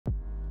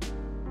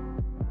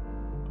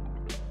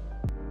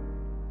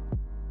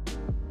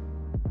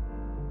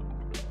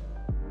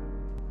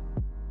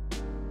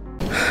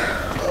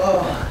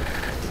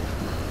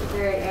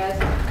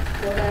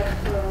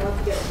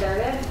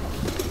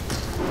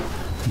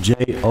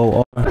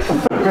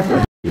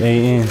JORDANCLARKSON.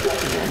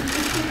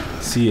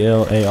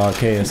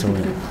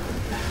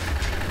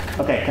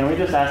 Okay, can we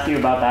just ask you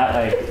about that?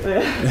 Like,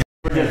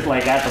 we're just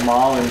like at the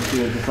mall, and she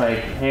was just like,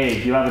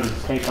 "Hey, do you have a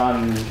take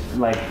on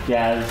like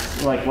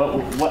jazz? Like,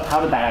 what?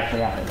 How did that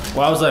actually happen?"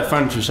 Well, I was like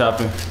furniture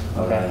shopping.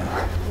 Okay.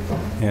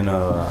 And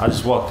I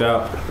just walked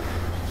out,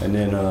 and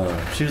then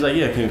she was like,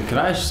 "Yeah, can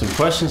I ask you some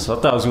questions?" So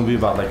I thought it was gonna be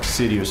about like the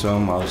city or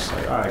something. I was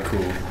like, "All right,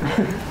 cool."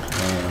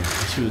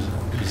 She was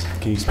just,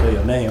 "Can you spell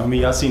your name?" I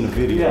mean, y'all seen the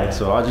video,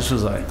 so I just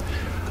was like,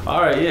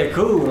 "All right, yeah,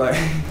 cool." Like,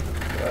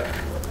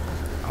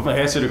 I'm gonna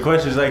answer the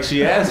questions like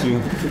she asked me.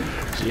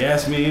 She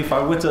asked me if I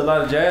went to a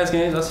lot of jazz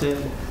games. I said,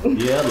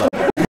 "Yeah." Like,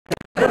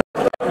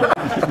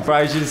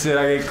 probably should have said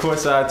I get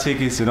courtside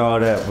tickets and all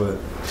that, but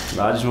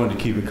I just wanted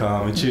to keep it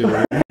calm and chill.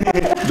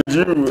 Did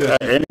you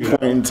at any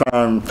point in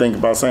time think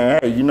about saying,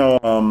 "Hey, you know,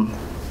 I'm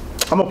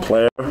a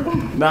player"?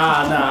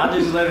 Nah. I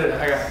just let it.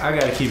 I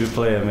gotta keep it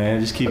player, man.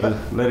 Just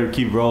let her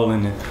keep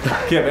rolling, and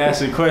kept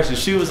asking questions.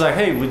 She was like,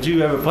 "Hey, would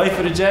you ever play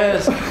for the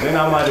Jazz?" Then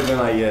I might have been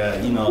like, "Yeah,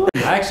 you know,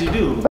 I actually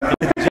do."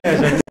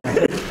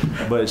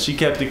 But she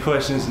kept the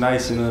questions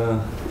nice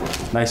and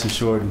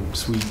short and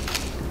sweet.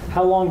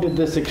 How long did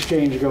this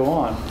exchange go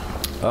on?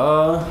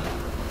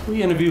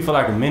 We interviewed for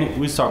like a minute.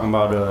 We was talking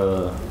about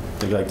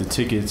like the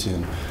tickets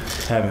and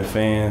having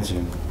fans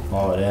and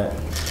all of that.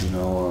 You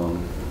know,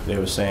 they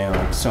were saying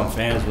like some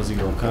fans wasn't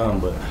gonna come,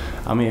 but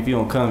I mean, if you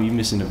don't come, you're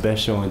missing the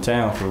best show in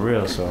town for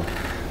real. So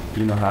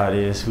you know how it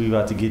is. We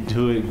about to get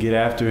to it, get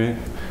after it.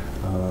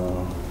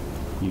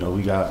 You know,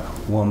 we got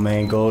one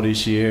main goal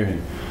this year,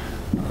 and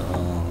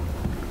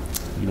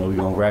you know, we're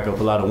gonna rack up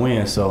a lot of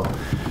wins. So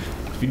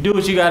if you do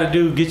what you gotta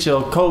do, get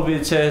your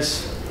COVID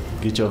test,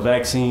 get your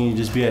vaccine,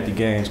 just be at the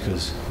games,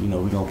 because you know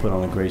we're gonna put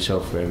on a great show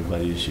for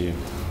everybody this year.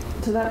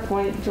 To that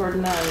point,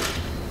 Jordan,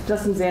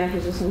 Justin Zanuck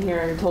was just in here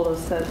and told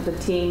us that the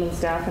team and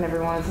staff and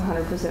everyone is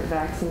 100%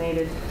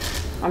 vaccinated.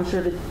 I'm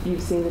sure that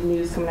you've seen the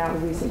news coming out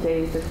in recent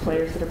days. There's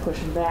players that are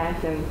pushing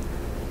back, and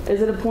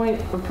is it a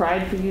point of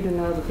pride for you to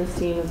know that this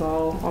team is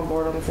all on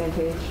board on the same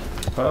page?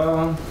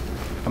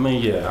 I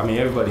mean, yeah. I mean,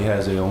 everybody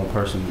has their own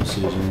personal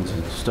decisions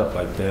and stuff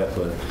like that,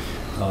 but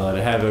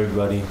to have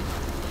everybody,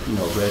 you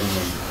know, ready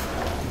and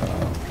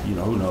you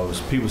know, who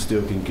knows? People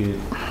still can get,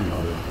 you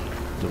know,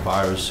 the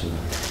virus and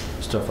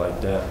stuff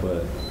like that.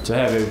 But to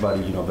have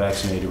everybody, you know,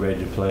 vaccinated, ready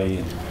to play,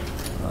 and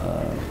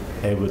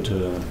able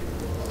to,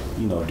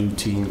 you know, do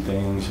team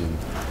things and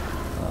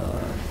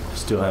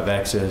still have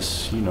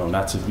access, you know,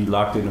 not to be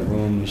locked in a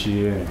room this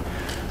year. And,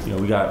 you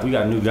know, we got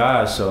new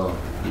guys, so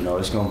you know,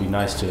 it's gonna be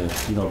nice to,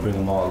 you know, bring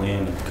them all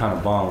in and kind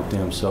of bond with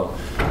them. So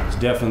it's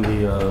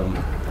definitely,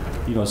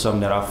 you know,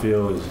 something that I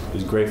feel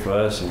is great for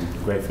us and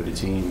great for the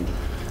team.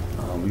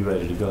 We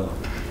ready to go.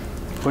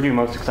 What are you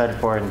most excited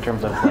for in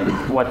terms of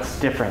like what's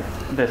different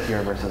this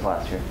year versus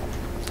last year?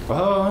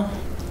 I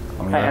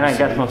mean, and I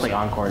guess mostly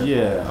on court.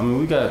 Yeah, I mean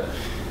we got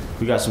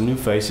some new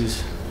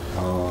faces.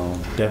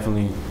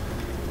 Definitely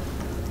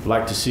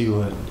like to see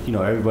what, you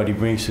know, everybody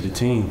brings to the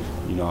team.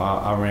 You know,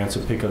 I ran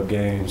some pickup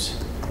games.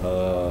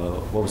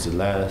 What was it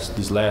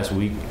this last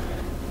week?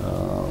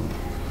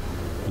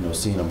 You know,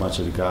 seeing a bunch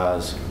of the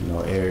guys. You know,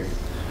 Eric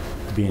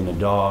being a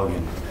dog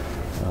and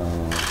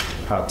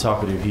how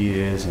talkative he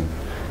is, and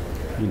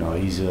you know,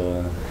 he's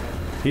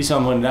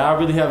someone that I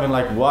really haven't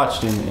like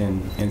watched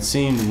and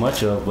seen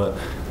much of, but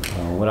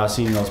what I've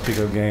seen in those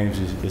pickup games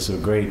is a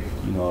great,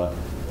 you know,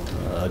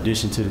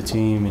 addition to the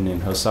team, and then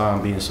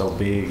Hassan being so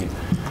big and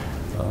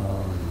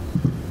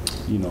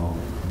you know,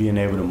 being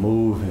able to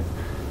move and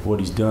what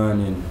he's done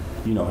in,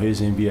 you know,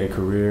 his NBA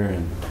career,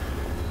 and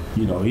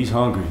you know, he's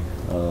hungry,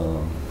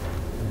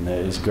 and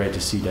it's great to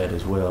see that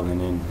as well.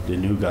 And then the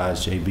new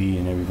guys, JB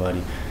and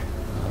everybody,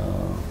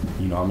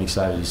 you know, I'm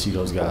excited to see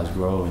those guys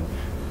grow and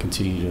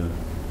continue to,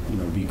 you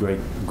know, be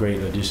great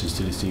additions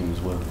to this team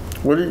as well.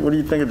 What do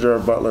you think of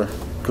Jared Butler?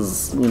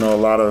 Because you know, a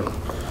lot of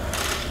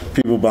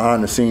people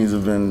behind the scenes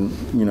have been,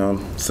 you know,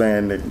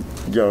 saying that,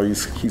 yo,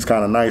 he's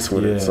kind of nice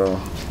with it. So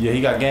yeah,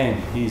 he got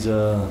game. He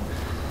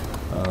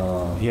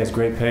has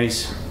great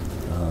pace.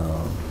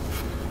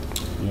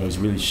 You know, he's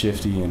really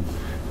shifty, and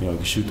you know, he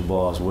can shoot the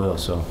ball as well.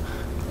 So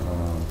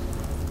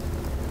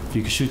if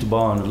you can shoot the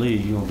ball in the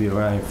league, you're gonna be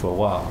around here for a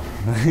while.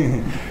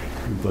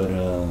 But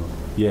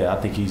yeah, I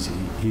think he's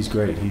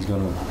great. He's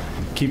gonna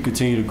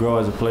continue to grow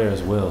as a player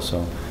as well.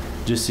 So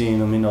just seeing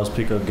him in those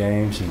pickup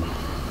games, and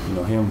you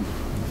know,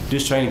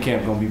 this training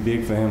camp gonna be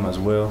big for him as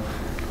well.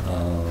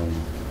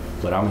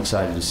 But I'm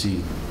excited to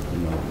see, you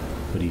know,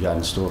 what he got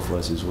in store for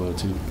us as well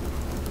too.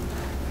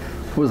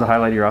 What was the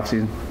highlight of your off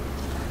season?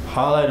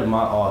 Highlight of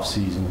my off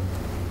season,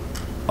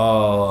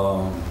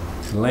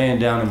 laying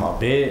down in my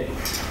bed.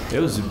 It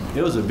was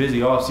a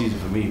busy off season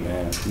for me,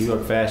 man. New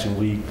York Fashion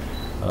Week,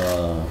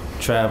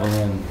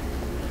 traveling,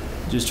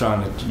 just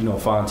trying to, you know,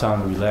 find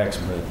time to relax.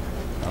 But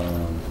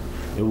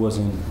it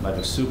wasn't like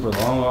a super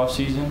long off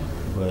season,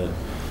 but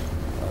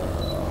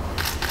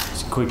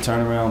it's a quick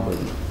turnaround. But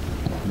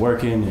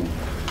working and,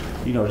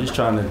 you know, just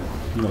trying to,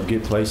 you know,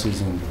 get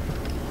places and,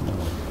 you know,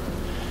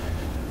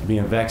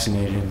 being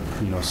vaccinated,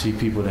 see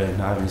people that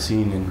I haven't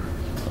seen in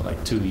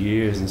like 2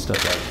 years and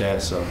stuff like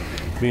that. So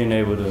being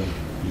able to,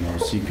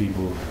 see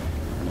people,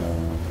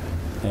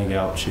 hang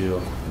out,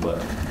 chill. But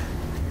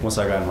once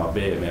I got in my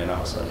bed, man, I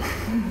was like,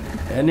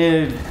 and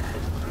then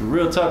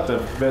real talk, the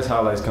best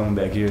highlights coming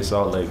back here in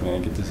Salt Lake,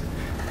 man. Get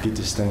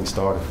this thing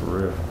started for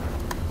real.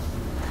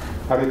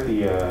 How did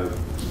the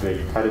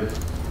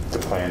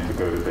plan to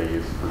go to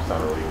Vegas for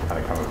Summer League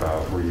kind of come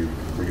about? Were you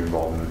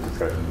involved in the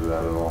discussions of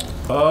that at all?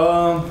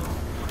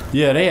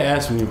 Yeah, they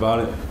asked me about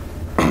it.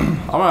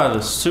 I'm not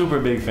a super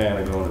big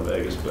fan of going to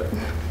Vegas, but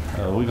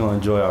we're gonna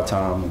enjoy our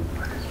time and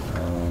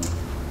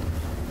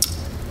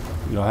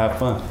have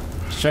fun.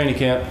 It's training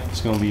camp.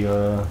 It's gonna be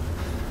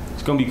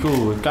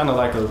cool. It's kind of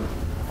like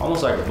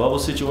almost like a bubble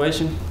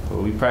situation where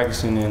we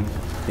practicing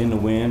in the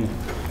wind.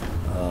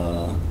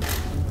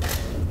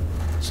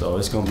 So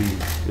it's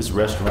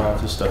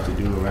restaurants and stuff to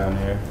do around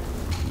there.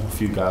 A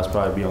few guys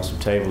probably be on some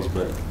tables,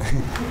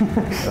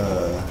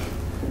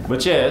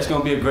 but yeah, it's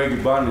gonna be a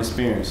great bonding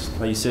experience.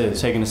 Like you said,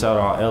 taking us out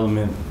of our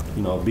element,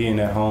 being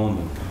at home,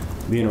 and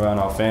being around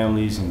our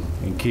families and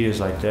kids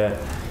like that.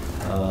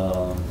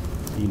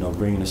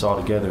 Bringing us all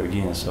together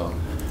again. So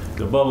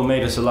the bubble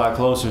made us a lot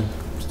closer,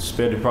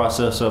 sped the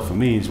process up for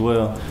me as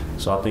well.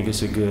 So I think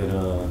it's a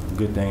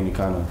good thing to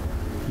kind of,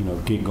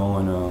 get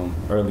going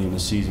early in the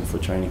season for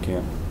training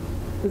camp.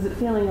 Is it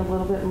feeling a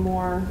little bit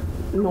more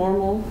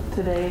normal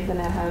today than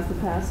it has the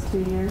past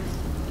 2 years?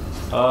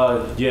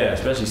 Yeah,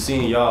 especially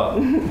seeing y'all.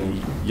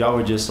 Y'all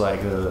were just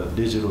like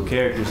digital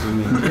characters for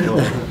me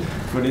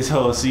for this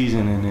whole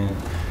season, and then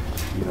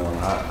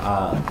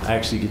I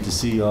actually get to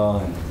see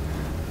y'all and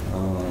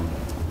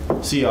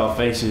see y'all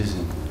faces,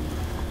 and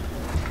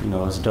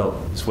it's dope.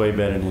 It's way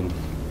better than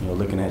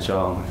looking at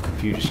y'all on a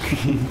computer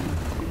screen.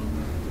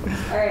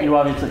 All right. You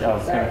obviously.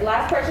 Sorry.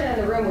 Last person in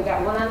the room. We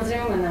got one on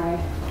Zoom, and then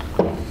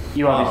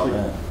You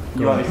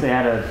obviously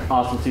had an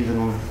awesome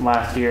season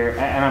last year,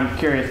 and I'm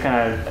curious,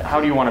 kind of,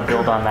 how do you want to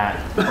build on that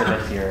for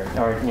this year?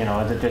 Or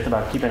is it just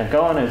about keeping it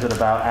going? Is it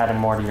about adding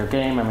more to your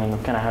game? I mean,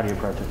 kind of, how do you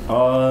approach it?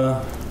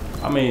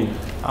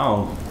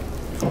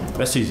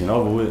 That season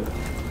over with.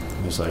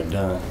 It's like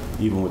done.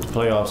 Even with the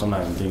playoffs, I'm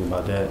not even thinking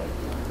about that.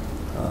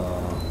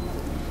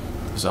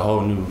 It's a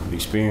whole new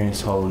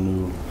experience, whole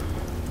new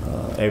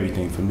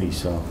everything for me.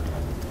 So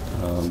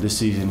this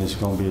season is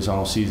going to be its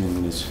own season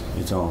and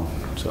its own.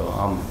 So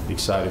I'm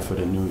excited for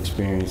the new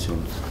experience,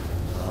 and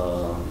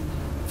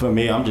for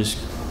me, I'm just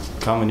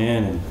coming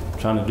in and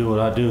trying to do what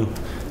I do.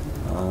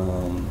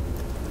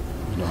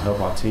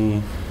 Help our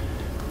team,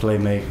 play,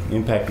 make,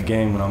 impact the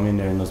game when I'm in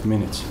there in those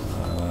minutes.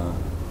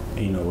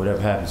 Whatever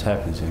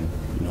happens, and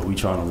we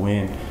trying to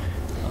win.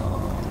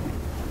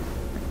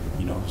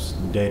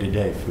 Day to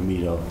day for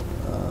me though.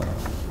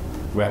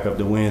 Rack up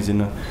the wins in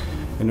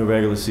the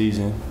regular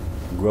season,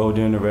 grow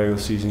during the regular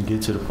season,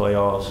 get to the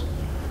playoffs.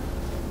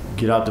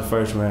 Get out the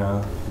first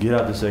round, get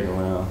out the second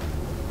round,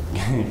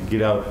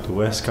 get out the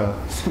West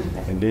Coast,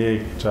 and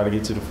then try to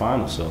get to the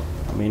finals. So,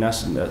 I mean,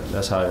 that's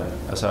how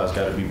it's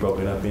got to be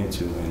broken up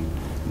into, and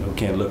we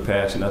can't look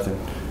past nothing,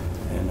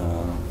 and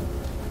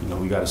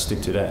we got to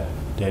stick to that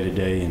day to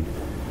day and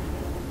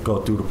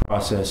go through the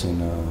process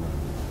and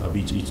of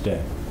each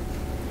day.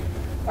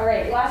 all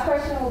right. Last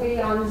question will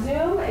be on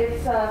Zoom.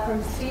 It's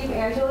from Steve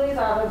Angeles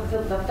out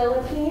of the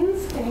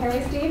Philippines. Can you hear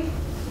me, Steve?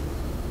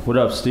 What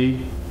up,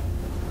 Steve?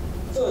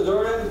 So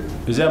Jordan,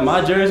 is that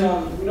my jersey?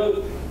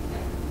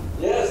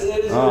 Yes,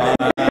 it is. Yeah,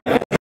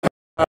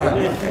 I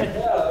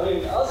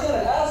mean, I was gonna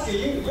ask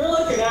you're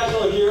like a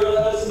national hero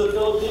to us in the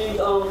Philippines.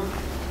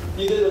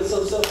 You did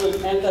some stuff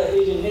with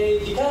anti-Asian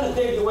hate. You kind of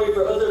paved the way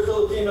for other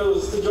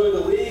Filipinos to join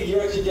the league. You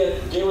actually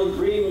get Jalen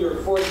Green your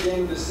 4th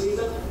game this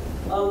season.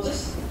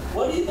 Just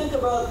what do you think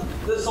about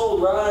this whole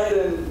ride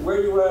and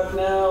where you at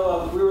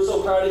now? We were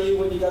so proud of you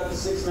when you got the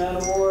 6-man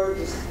award.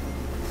 Just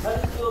how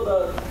do you feel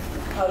about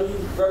how you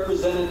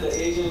represented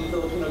the Asian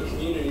Filipino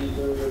community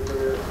during your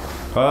career?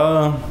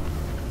 I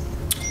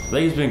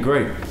think it's been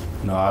great.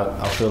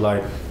 I feel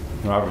like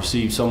I've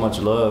received so much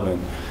love, and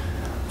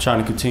trying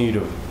to continue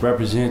to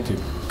represent the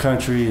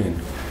country and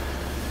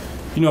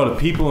the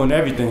people and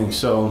everything.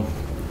 So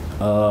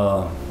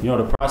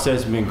the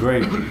process has been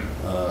great.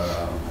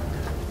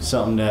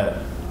 Something that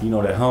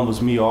that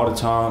humbles me all the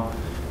time.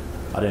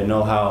 I didn't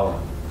know how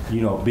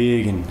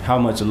big and how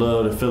much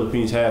love the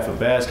Philippines have for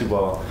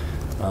basketball.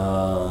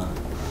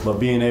 But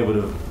being able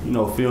to,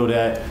 feel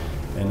that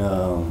and,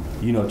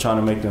 trying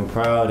to make them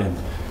proud and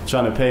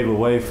trying to pave a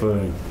way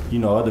for,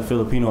 other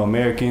Filipino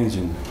Americans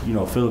and,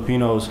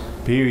 Filipinos,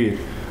 period,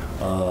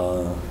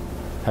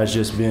 has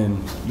just been,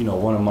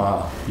 one of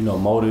my,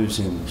 motives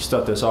and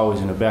stuff that's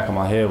always in the back of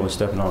my head when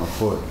stepping on the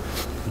court.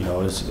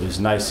 It's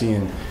nice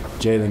seeing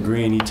Jalen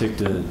Green. He took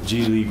the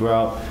G League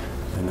route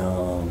and,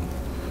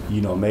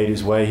 made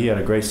his way. He had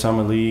a great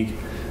summer league.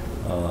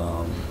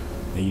 And,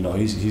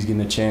 he's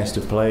getting a chance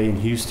to play in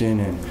Houston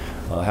and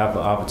have the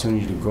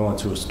opportunity to grow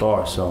into a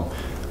star. So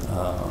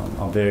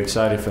I'm very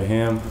excited for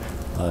him,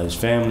 his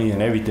family,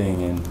 and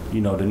everything. And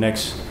the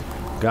next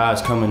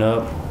guys coming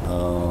up,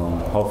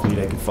 hopefully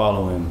they can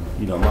follow in,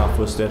 you know, my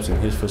footsteps and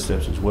his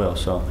footsteps as well.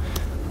 So,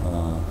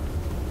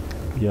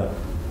 yeah.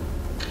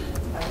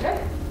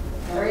 Okay.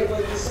 Good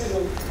luck this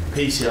season.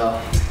 Peace,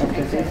 y'all.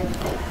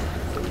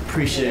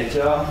 Appreciate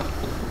y'all.